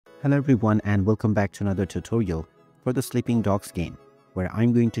Hello everyone and welcome back to another tutorial for the Sleeping Dogs game, where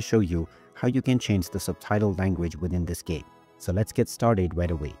I'm going to show you how you can change the subtitle language within this game. So let's get started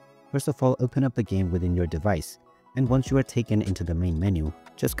right away. First of all, open up the game within your device, and once you are taken into the main menu,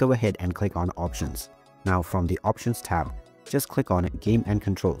 just go ahead and click on Options. Now from the Options tab, just click on Game and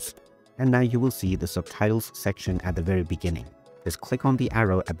Controls, and now you will see the Subtitles section at the very beginning. Just click on the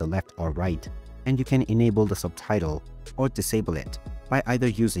arrow at the left or right, and you can enable the subtitle or disable it by either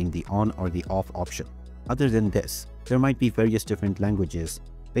using the on or the off option. Other than this, there might be various different languages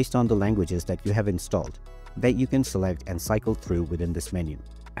based on the languages that you have installed that you can select and cycle through within this menu.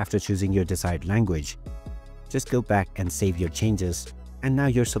 After choosing your desired language, just go back and save your changes, and now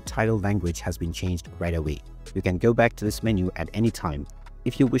your subtitle language has been changed right away. You can go back to this menu at any time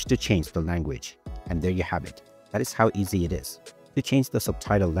if you wish to change the language, and there you have it. That is how easy it is to change the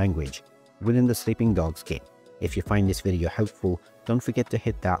subtitle language within the Sleeping Dogs game. If you find this video helpful, don't forget to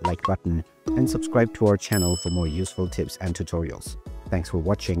hit that like button and subscribe to our channel for more useful tips and tutorials. Thanks for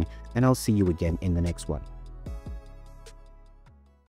watching, and I'll see you again in the next one.